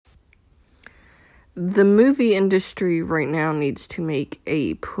the movie industry right now needs to make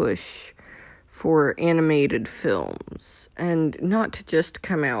a push for animated films, and not to just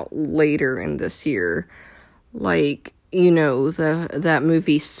come out later in this year. Like, that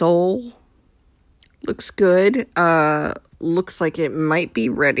movie Soul looks good. Looks like it might be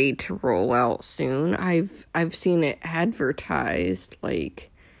ready to roll out soon. I've seen it advertised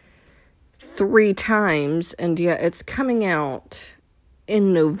like 3 times, and yet it's coming out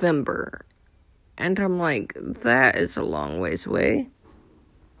in November. And I'm like, that is a long ways away.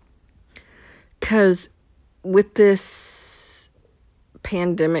 'Cause with this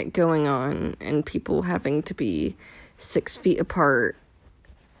pandemic going on and people having to be 6 feet apart,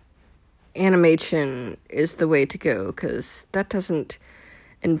 animation is the way to go, because that doesn't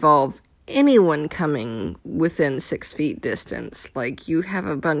involve anyone coming within 6 feet distance. Like, you have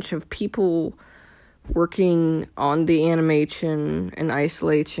a bunch of people working on the animation in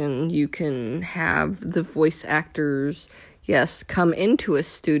isolation. You can have the voice actors, yes, come into a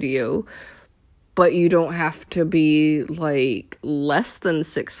studio, but you don't have to be, like, less than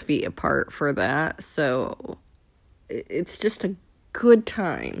 6 feet apart for that. So it's just a good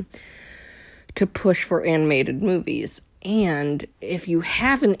time to push for animated movies. And if you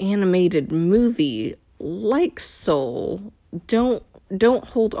have an animated movie like Soul, don't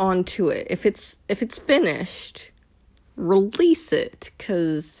hold on to it. If it's finished, release it,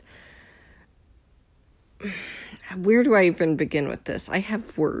 because where do I even begin with this? I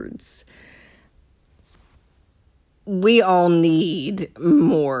have words. We all need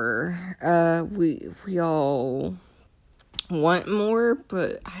more. We all want more,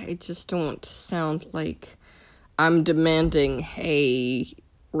 but I just don't want to sound like I'm demanding, hey,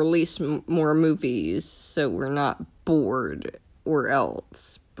 release more movies so we're not bored or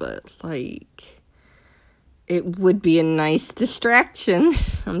else. But, like, it would be a nice distraction.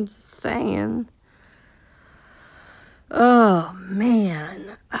 I'm just saying. Oh,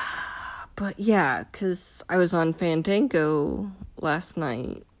 man. But yeah, because I was on Fandango last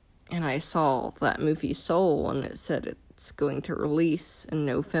night, and I saw that movie Soul, and it said it's going to release in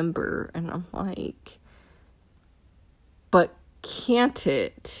November, and I'm like, but can't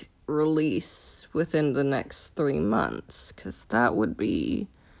it release within the next 3 months? Because that would be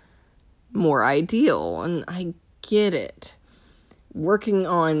more ideal, and I get it. Working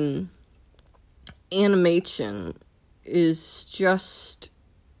on animation is just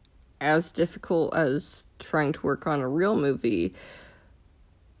as difficult as trying to work on a real movie.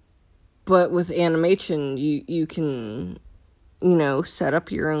 But with animation, you can, set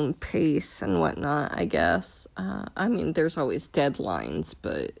up your own pace and whatnot, I guess. I mean, there's always deadlines,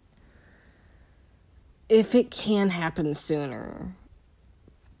 but if it can happen sooner,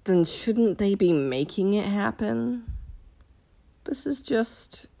 then shouldn't they be making it happen? This is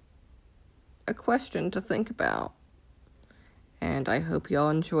just a question to think about. And I hope y'all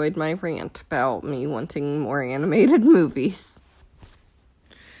enjoyed my rant about me wanting more animated movies.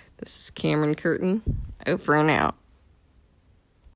 This is Cameron Curtin, over and out.